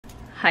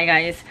Hi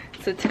guys,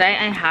 so today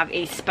I have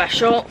a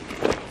special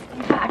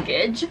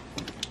package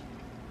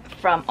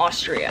from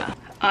Austria.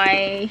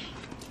 I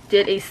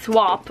did a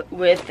swap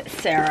with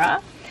Sarah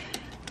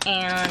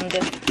and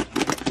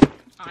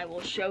I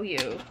will show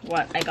you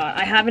what I got.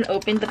 I haven't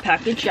opened the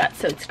package yet,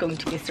 so it's going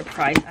to be a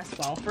surprise as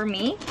well for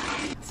me.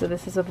 So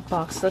this is what the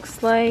box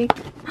looks like.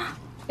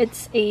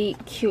 It's a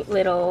cute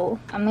little,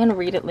 I'm gonna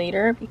read it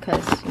later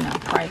because, you know,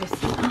 privacy.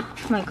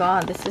 Oh my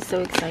god, this is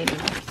so exciting.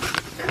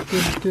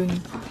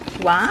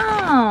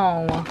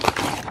 Wow.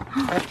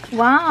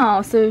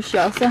 Wow, so she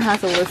also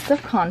has a list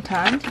of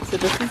content, so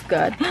this is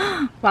good.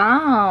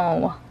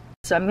 Wow.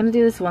 So I'm gonna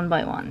do this one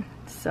by one.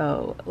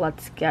 So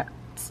let's get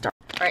started.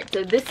 Alright,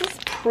 so this is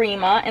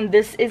Prima, and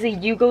this is a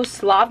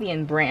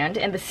Yugoslavian brand,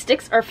 and the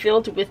sticks are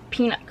filled with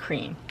peanut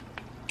cream.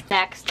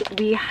 Next,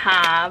 we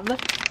have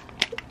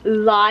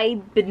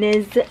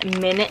Leibniz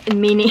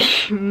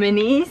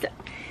Minis.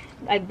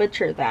 I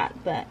butchered that,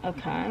 but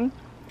okay.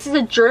 This is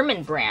a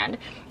German brand.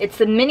 It's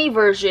the mini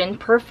version,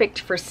 perfect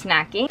for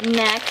snacking.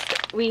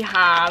 Next, we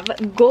have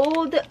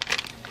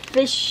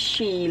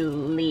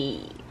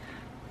Goldfischli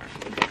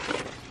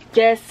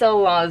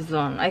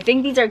Gesalazon. I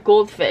think these are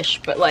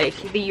goldfish, but like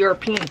the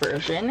European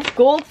version.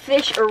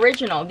 Goldfish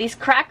Original. These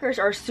crackers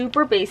are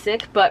super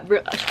basic, but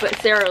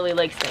Sarah really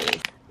likes these.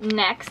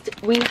 Next,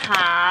 we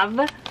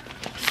have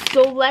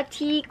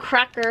Soletti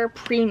Cracker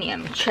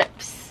Premium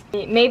Chips.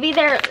 Maybe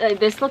they're,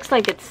 this looks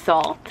like it's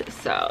salt,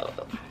 so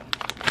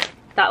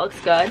that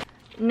looks good.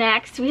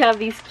 Next, we have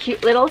these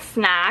cute little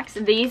snacks.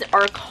 These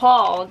are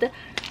called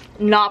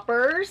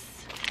Knoppers.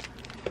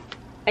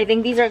 I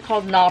think these are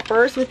called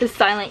Knoppers with a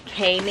silent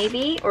K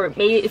maybe, or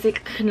maybe is it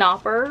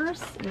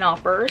Knoppers?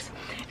 Knoppers.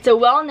 It's a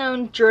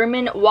well-known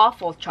German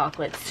waffle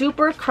chocolate,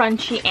 super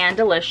crunchy and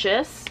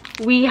delicious.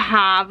 We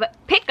have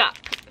Pickup.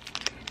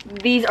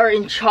 These are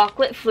in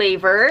chocolate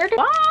flavored.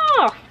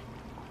 Wow!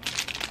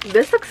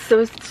 This looks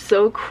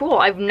so cool.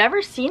 I've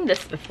never seen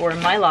this before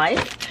in my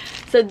life.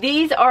 So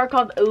these are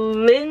called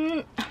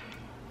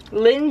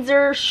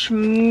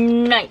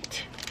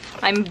Linzerschneid.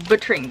 I'm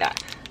butchering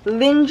that.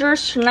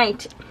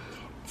 Linzerschneid.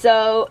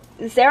 So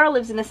Sarah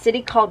lives in a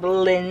city called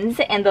Linz,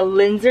 and the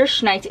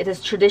Linzerschneid is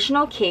a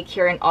traditional cake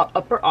here in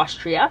Upper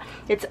Austria.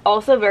 It's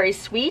also very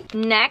sweet.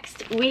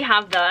 Next, we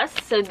have this.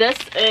 So this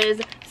is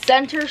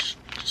Center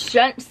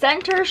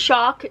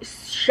Shock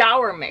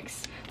Shower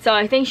Mix. So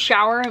I think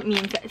shower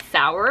means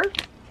sour.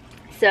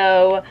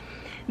 So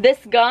this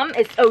gum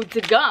is, oh, it's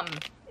a gum.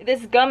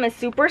 This gum is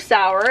super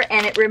sour,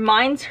 and it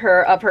reminds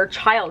her of her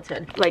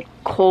childhood, like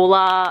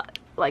cola,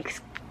 like,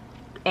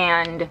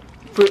 and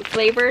fruit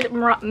flavored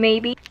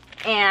maybe.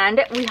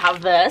 And we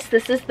have this.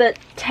 This is the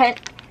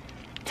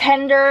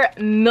tender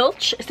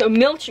milch. So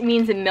milch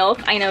means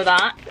milk, I know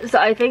that. So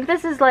I think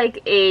this is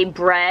like a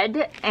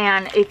bread,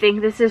 and I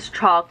think this is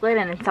chocolate,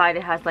 and inside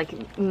it has like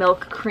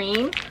milk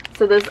cream.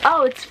 So this,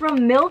 oh, it's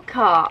from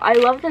Milka. I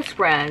love this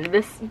brand.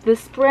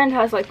 This brand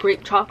has like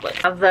great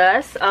chocolate. Of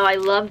this, I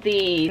love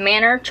the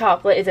Manor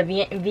chocolate. Is a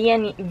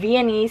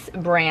Viennese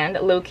brand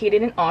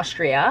located in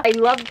Austria. I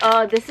love,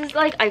 this is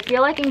like, I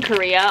feel like in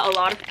Korea, a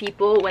lot of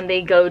people when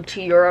they go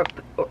to Europe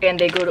and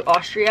they go to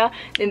Austria,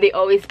 then they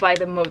always buy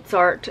the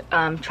Mozart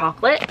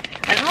chocolate.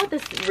 I don't know what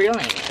this real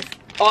name is.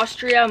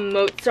 Austria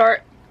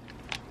Mozart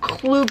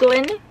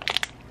Kugeln.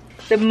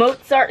 The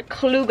Mozart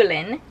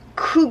Kugeln.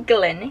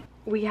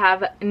 We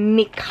have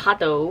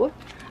Mikado.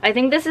 I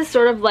think this is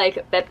sort of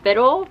like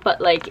Pepero, but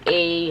like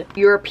a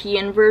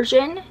European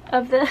version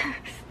of this.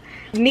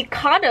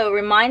 Mikado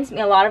reminds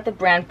me a lot of the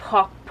brand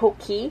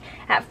Pocky.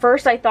 At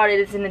first I thought it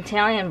is an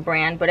Italian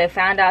brand, but I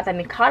found out that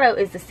Mikado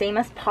is the same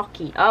as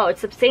Pocky. Oh, it's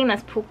the same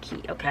as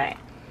Pocky, okay.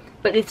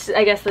 But it's,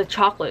 I guess the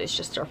chocolate is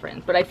just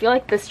different. But I feel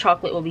like this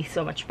chocolate will be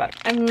so much better.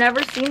 I've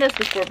never seen this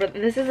before, but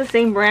this is the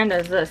same brand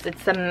as this.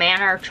 It's the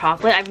Manor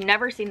chocolate. I've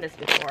never seen this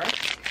before.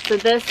 So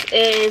this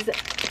is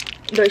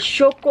the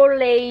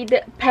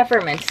Chocolade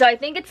Peppermint. So I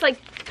think it's like,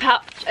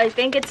 I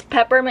think it's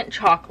peppermint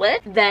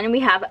chocolate. Then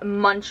we have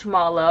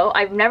Munchmallow.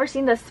 I've never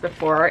seen this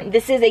before.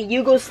 This is a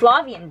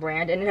Yugoslavian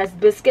brand, and it has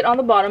biscuit on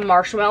the bottom,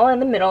 marshmallow in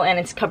the middle, and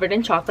it's covered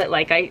in chocolate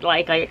like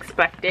I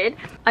expected.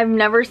 I've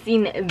never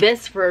seen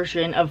this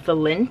version of the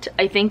Lindt.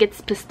 I think it's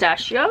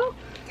pistachio.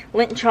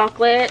 Lindt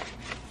chocolate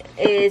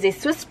is a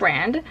Swiss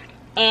brand,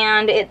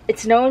 and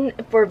it's known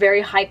for a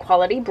very high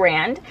quality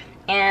brand.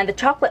 And the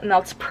chocolate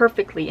melts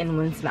perfectly in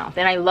one's mouth.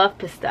 And I love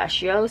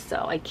pistachio,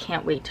 so I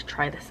can't wait to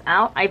try this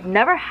out. I've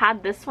never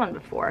had this one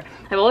before.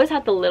 I've always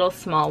had the little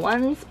small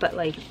ones, but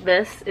like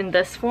this, in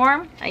this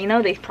form. I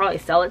know they probably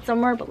sell it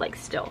somewhere, but like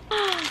still.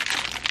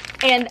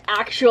 And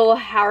actual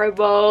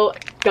Haribo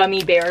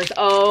gummy bears.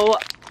 Oh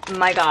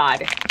my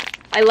god.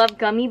 I love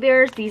gummy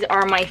bears. These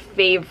are my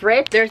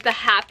favorite. There's the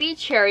Happy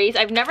Cherries.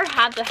 I've never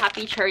had the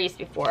Happy Cherries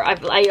before.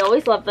 I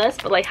always love this,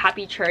 but like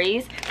Happy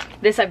Cherries,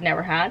 this I've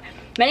never had.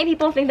 Many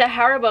people think that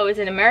Haribo is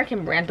an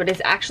American brand, but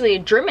it's actually a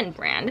German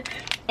brand.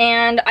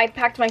 And I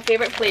packed my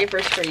favorite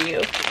flavors for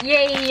you.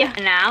 Yay!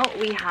 Now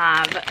we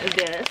have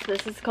this.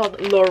 This is called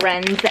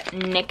Lorenz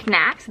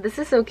Knickknacks. This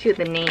is so cute,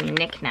 the name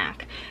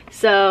Knickknack.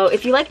 So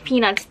if you like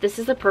peanuts, this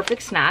is a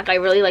perfect snack. I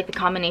really like the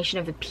combination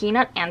of the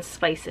peanut and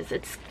spices.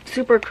 It's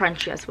super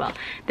crunchy as well.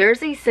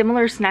 There's a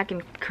similar snack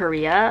in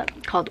Korea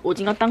called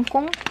오징어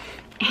땅콩,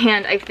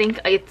 and I think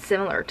it's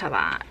similar to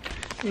that.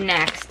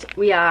 Next,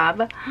 we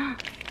have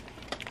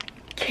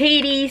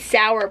Katie's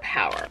Sour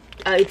Power.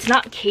 It's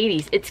not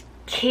Katie's, it's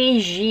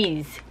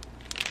KG's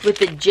with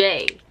the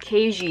J.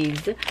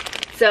 KG's.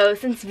 So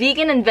since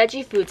vegan and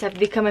veggie foods have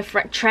become a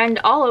trend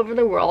all over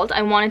the world,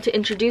 I wanted to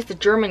introduce the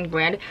German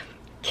brand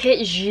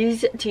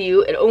KG's to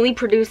you. It only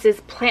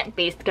produces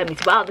plant-based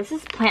gummies. Wow, this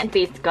is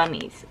plant-based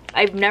gummies.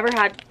 I've never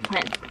had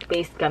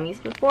plant-based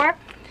gummies before.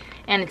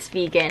 And it's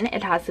vegan.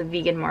 It has a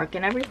vegan mark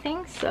and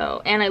everything.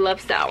 So, and I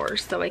love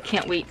sours, so I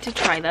can't wait to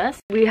try this.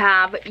 We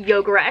have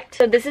Yogurt.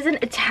 So this is an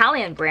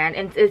Italian brand,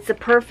 and it's a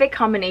perfect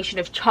combination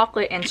of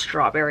chocolate and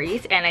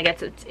strawberries. And I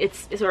guess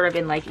it's sort of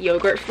in like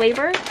yogurt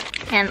flavor.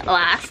 And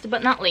last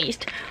but not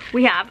least,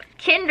 we have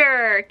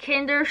Kinder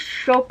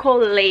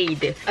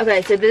Chocolade.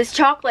 Okay, so this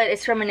chocolate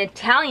is from an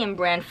Italian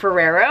brand,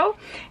 Ferrero,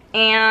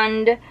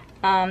 and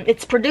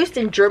it's produced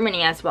in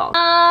Germany as well.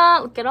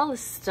 Look at all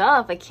this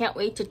stuff. I can't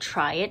wait to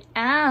try it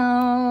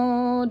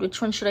out.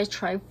 Which one should I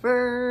try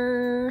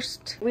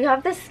first? We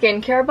have this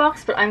skincare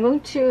box, but I'm going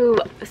to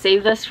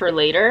save this for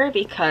later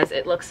because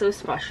it looks so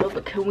special.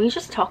 But can we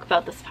just talk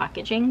about this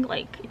packaging?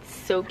 Like, it's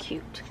so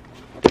cute.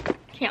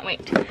 Can't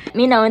wait. Let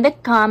me know in the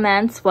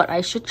comments what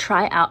I should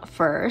try out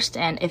first,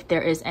 and if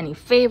there is any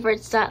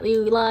favorites that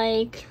you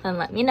like, then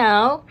let me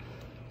know.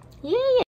 Yay!